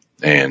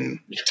 And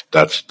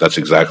that's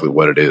exactly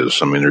what it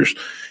is. I mean, you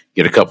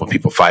get a couple of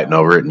people fighting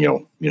over it and,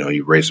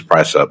 you raise the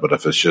price up. But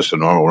if it's just a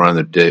normal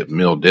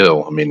run-of-the-mill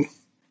deal, I mean,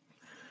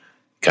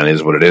 kind of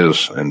is what it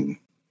is. And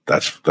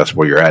that's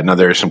where you're at. Now,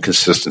 there are some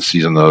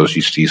consistencies in those.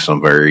 You see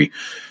some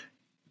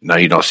now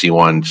you don't see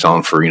one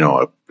selling for,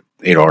 a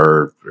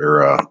 8R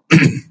or a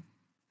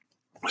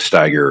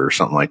Steiger or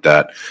something like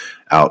that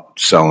out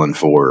selling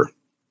for,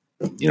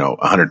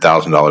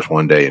 $100,000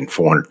 one day and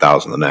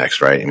 $400,000 the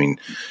next, right? I mean,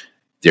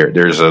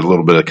 there's a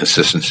little bit of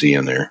consistency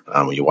in there.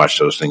 When you watch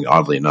those things,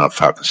 oddly enough,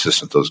 how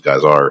consistent those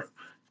guys are,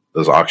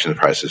 those auction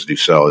prices do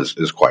sell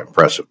is quite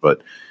impressive.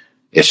 But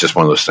it's just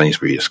one of those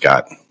things where you just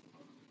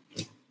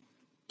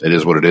it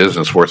is what it is,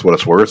 and it's worth what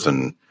it's worth.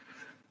 And,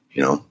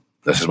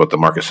 this is what the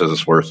market says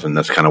it's worth, and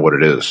that's kind of what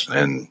it is.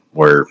 And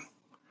where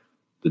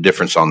the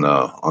difference on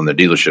the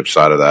dealership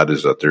side of that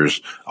is that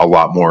there's a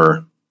lot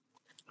more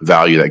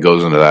value that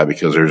goes into that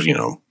because there's,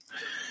 you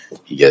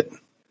get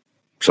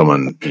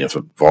someone, if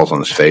it falls on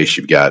his face,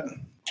 you've got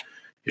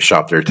your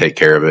shop there to take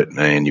care of it,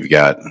 and you've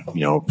got,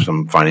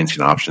 some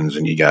financing options,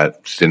 and you got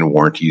extended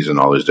warranties and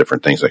all those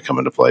different things that come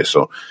into play.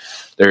 So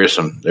there is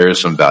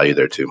some value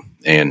there too,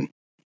 and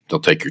they'll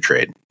take your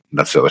trade.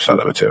 That's the other side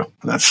of it too.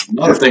 And that's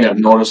another thing I've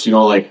noticed,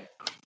 like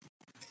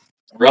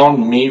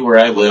around me where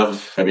I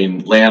live, I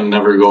mean, land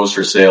never goes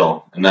for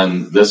sale. And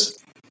then this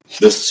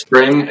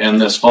spring and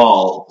this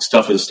fall,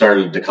 stuff has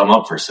started to come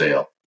up for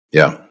sale.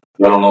 Yeah.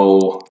 I don't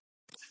know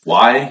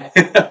why.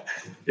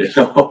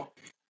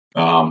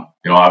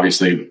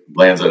 Obviously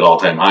lands at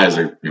all-time highs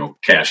are,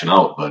 cashing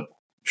out, but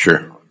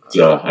sure. I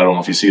don't know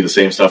if you see the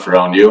same stuff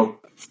around you.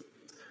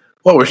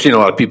 Well, we're seeing a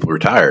lot of people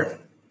retire,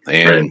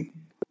 and right.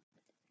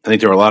 I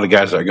think there are a lot of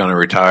guys that are going to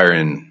retire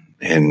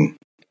in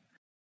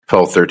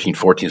 12, 13,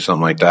 14,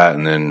 something like that.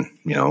 And then,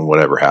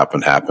 whatever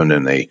happened,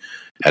 and they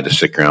had to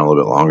stick around a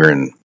little bit longer,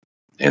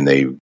 and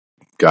they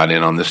got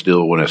in on this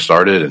deal when it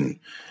started and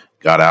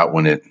got out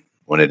when it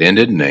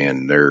ended,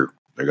 and they're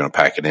going to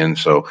pack it in.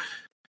 So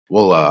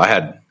I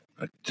had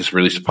just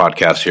released a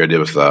podcast here I did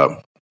with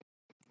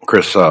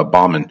Chris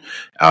Bauman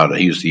out.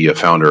 He's the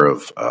founder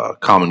of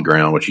Common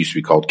Ground, which used to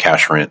be called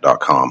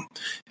cashrent.com.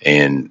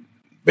 And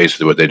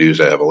basically what they do is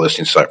they have a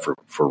listing site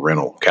for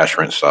rental, cash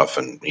rent stuff,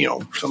 and,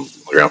 some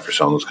ground for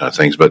selling those kind of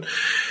things. But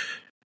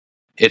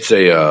it's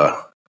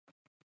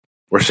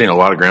we're seeing a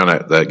lot of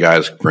ground that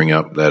guys bring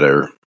up that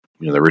are,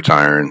 they're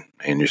retiring,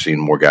 and you're seeing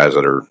more guys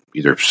that are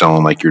either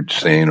selling like you're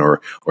saying,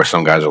 or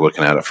some guys are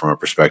looking at it from a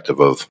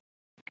perspective of,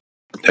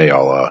 hey,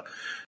 I'll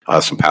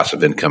have some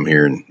passive income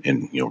here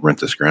and rent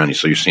this ground.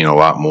 So you're seeing a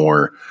lot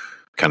more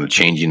kind of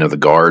changing of the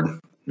guard,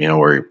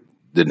 where you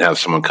didn't have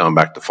someone come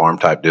back to farm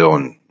type deal,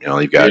 and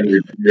they've got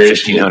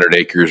 1,500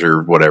 acres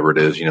or whatever it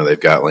is, they've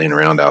got laying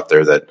around out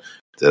there that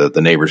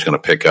the neighbor's going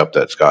to pick up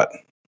that's got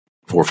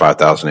 4,000 or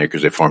 5,000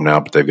 acres they farm now,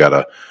 but they've got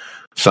a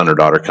son or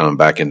daughter coming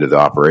back into the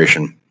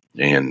operation,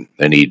 and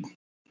they need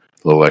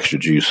a little extra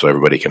juice so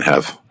everybody can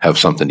have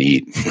something to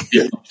eat.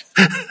 Yeah.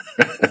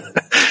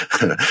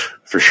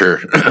 For sure.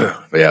 I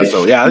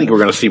think we're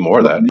going to see more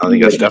of that. I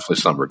think that's definitely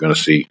something we're going to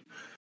see.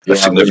 A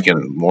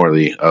significant more of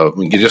the.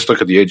 You just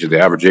look at the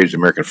average age of the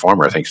American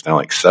farmer. I think it's now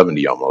like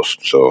 70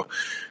 almost. So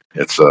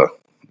it's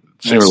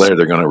sooner or later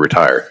they're going to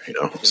retire.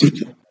 Yeah.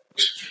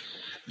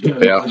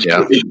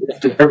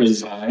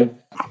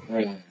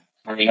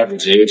 Our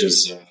average age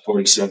is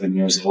 47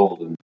 years old,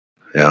 and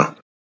Yeah.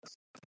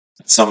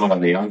 somewhat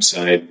on the young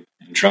side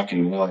in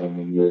trucking. Really, I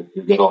mean, your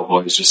good old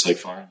boys, just like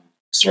farming,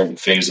 starting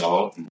to phase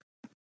out and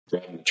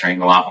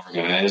train a lot more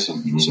guys.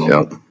 And so,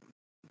 Yeah.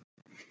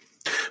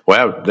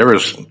 Well, there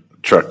was a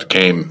truck that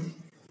came.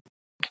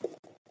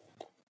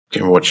 Can't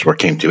remember what store it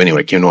came to.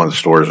 Anyway, came to one of the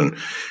stores and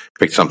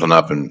picked something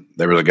up, and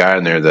there was a guy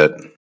in there that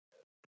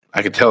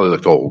I could tell he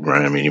looked old,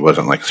 right? I mean, he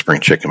wasn't like a spring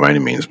chicken by any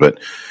means, but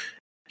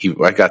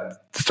I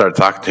started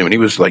talking to him, and he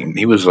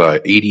was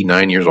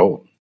 89 years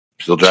old,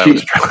 still driving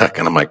his truck,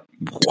 and I'm like,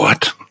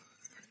 what?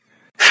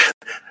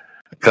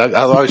 I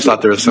always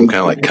thought there was some kind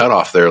of like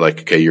cutoff there,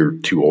 like, okay, you're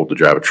too old to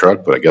drive a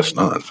truck, but I guess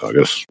not. So I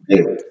guess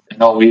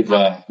no, we've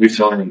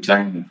thrown a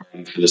retirement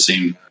party for the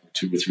same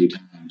 2 or 3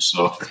 times.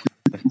 So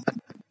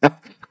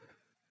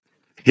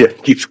yeah,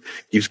 keeps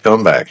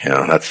coming back.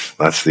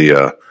 That's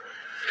the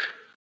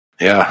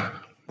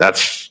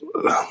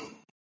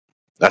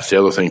that's the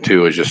other thing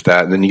too, is just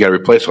that, and then you got to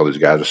replace all these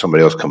guys with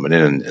somebody else coming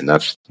in, and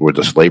that's where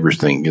this labor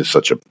thing is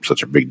such a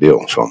big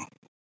deal. So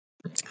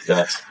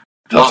that's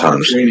a lot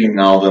more training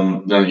now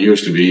than it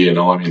used to be.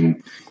 I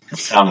mean,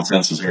 common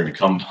sense is hard to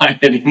come by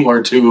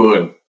anymore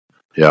too.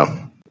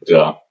 And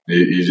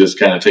you just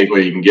kind of take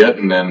what you can get,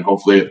 and then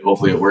hopefully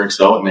it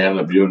works out, and they end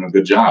up doing a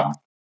good job.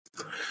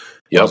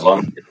 Yeah, as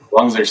long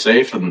as they're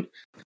safe and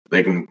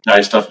they can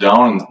tie stuff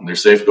down and they're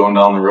safe going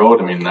down the road.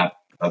 I mean,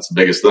 that's the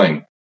biggest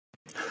thing.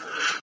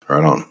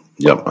 Right on.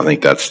 Yep, I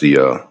think that's the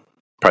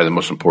probably the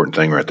most important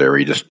thing right there. Where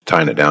you just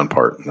tying it down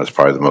part. That's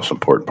probably the most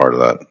important part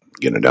of that,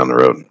 getting it down the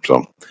road.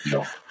 So,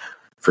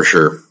 for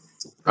sure.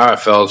 All right,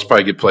 fellas,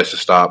 probably a good place to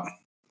stop.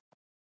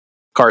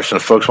 Carson,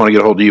 if folks want to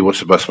get a hold of you,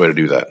 what's the best way to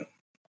do that?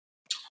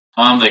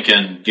 They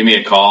can give me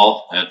a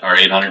call at our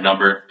 800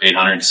 number,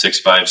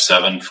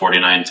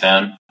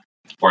 800-657-4910,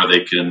 or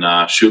they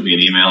can shoot me an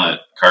email at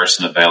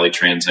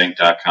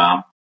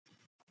carson@valleytransinc.com.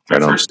 My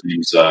first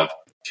name's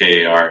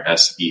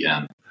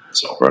Karsen.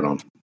 So right on.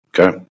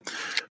 Okay.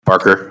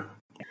 Parker,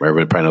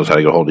 everybody probably knows how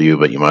to get a hold of you,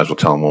 but you might as well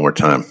tell them one more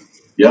time.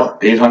 Yep,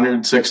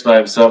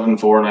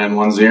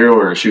 800-657-4910,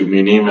 or shoot me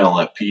an email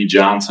at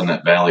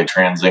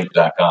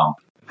pjohnson@valleytransinc.com.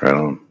 Right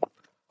on.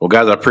 Well,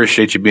 guys, I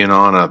appreciate you being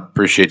on. I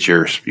appreciate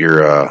your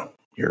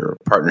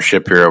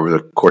partnership here over the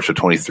course of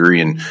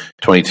 23 and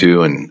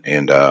 22,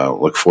 and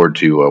look forward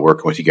to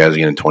working with you guys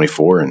again in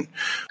 24, and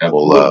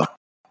we'll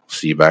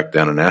see you back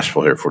down in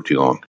Nashville here for too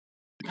long.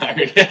 I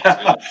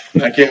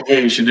can't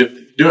wait. You should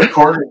do it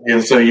quarterly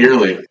instead of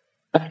yearly.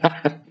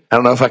 I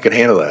don't know if I can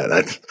handle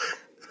that.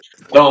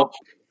 No.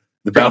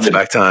 The bounce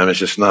back time is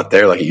just not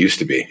there like it used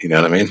to be. You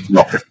know what I mean?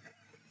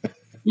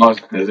 No,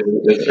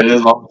 it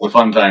is a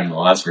fun time,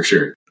 though, that's for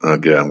sure.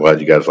 Good. I'm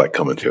glad you guys like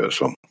coming to us.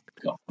 So,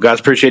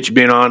 guys, appreciate you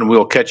being on.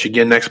 We'll catch you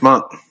again next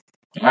month.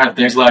 All right.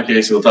 Thanks a lot,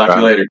 Casey. We'll talk to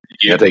you later.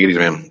 Yeah, take it easy,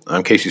 man.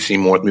 I'm Casey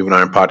Seymour with Moving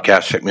Iron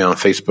Podcast. Check me out on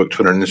Facebook,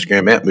 Twitter, and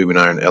Instagram at Moving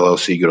Iron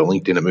LLC. Go to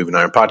LinkedIn at Moving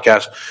Iron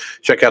Podcast.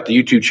 Check out the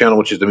YouTube channel,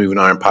 which is the Moving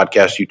Iron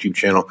Podcast YouTube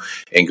channel,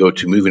 and go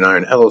to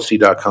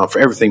movingironllc.com for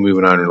everything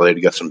Moving Iron related.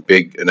 We got some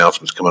big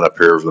announcements coming up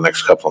here over the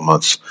next couple of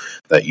months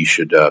that you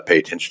should pay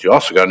attention to.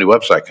 Also got a new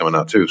website coming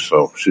out too,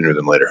 so sooner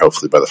than later,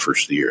 hopefully by the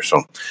first of the year.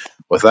 So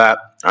with that,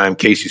 I'm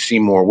Casey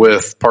Seymour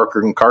with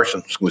Parker and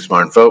Carson. Smooth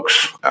Iron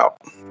folks, out.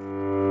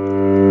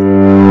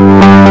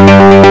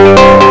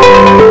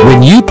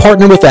 When you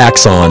partner with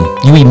Axon,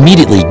 you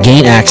immediately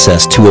gain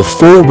access to a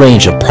full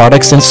range of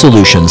products and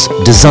solutions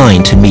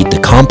designed to meet the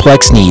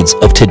complex needs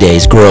of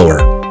today's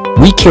grower.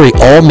 We carry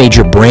all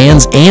major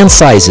brands and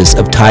sizes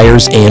of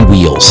tires and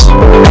wheels.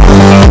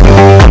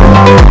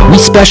 We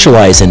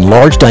specialize in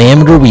large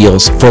diameter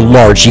wheels for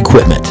large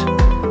equipment.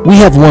 We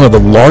have one of the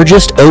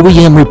largest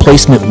OEM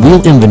replacement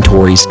wheel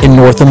inventories in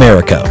North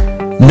America.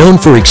 Known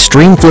for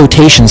extreme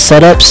flotation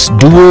setups,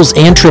 duals,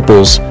 and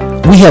triples,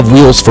 we have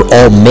wheels for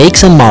all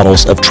makes and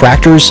models of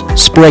tractors,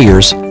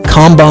 sprayers,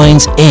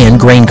 combines, and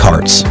grain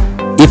carts.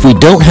 If we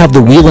don't have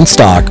the wheel in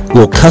stock,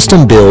 we'll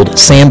custom build,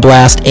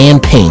 sandblast,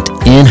 and paint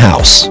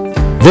in-house.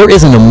 There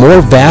isn't a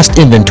more vast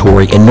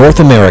inventory in North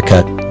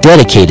America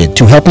dedicated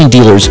to helping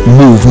dealers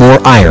move more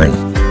iron.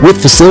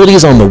 With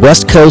facilities on the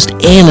West Coast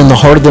and in the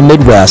heart of the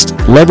Midwest,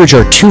 leverage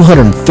our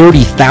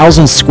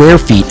 230,000 square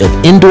feet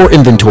of indoor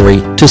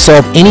inventory to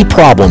solve any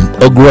problem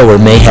a grower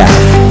may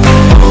have.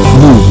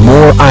 Move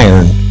more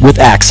iron with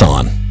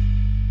Axon.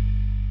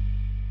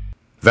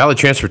 Valley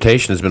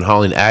Transportation has been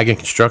hauling ag and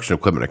construction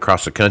equipment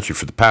across the country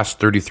for the past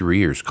 33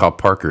 years. Call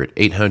Parker at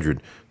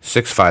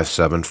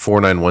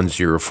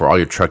 800-657-4910 for all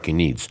your trucking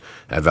needs.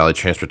 At Valley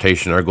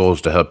Transportation, our goal is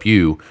to help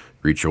you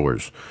reach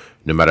yours.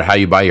 No matter how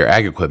you buy your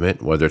ag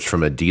equipment, whether it's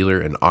from a dealer,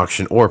 an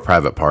auction, or a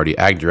private party,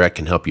 AgDirect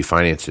can help you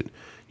finance it.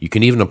 You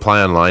can even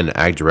apply online at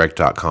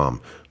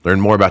agdirect.com. Learn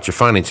more about your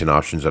financing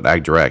options at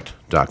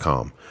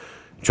agdirect.com.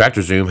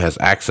 TractorZoom has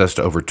access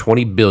to over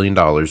 $20 billion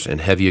in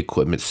heavy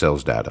equipment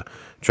sales data.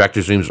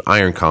 TractorZoom's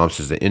Iron Comps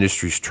is the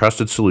industry's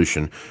trusted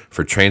solution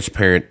for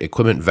transparent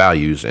equipment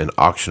values and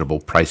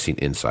auctionable pricing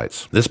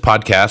insights. This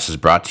podcast is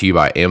brought to you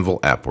by Anvil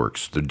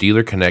AppWorks. The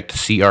Dealer Connect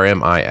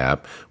CRMI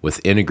app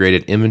with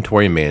integrated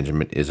inventory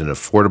management is an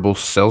affordable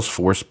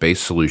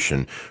Salesforce-based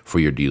solution for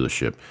your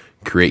dealership.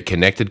 Create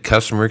connected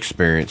customer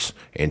experience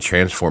and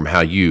transform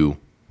how you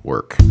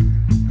work.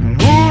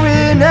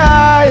 Moving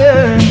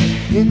higher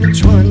in the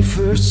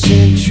 21st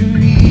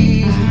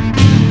century.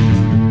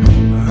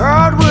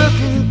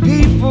 Hard-working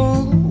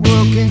people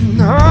working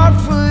hard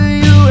for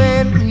you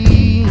and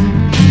me.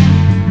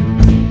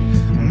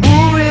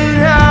 Moving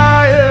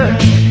higher,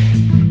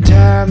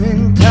 time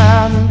and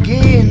time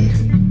again.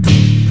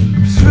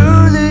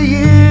 Through the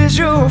years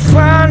you'll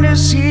find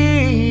us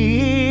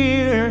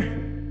here.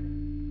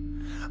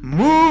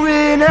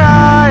 Moving higher.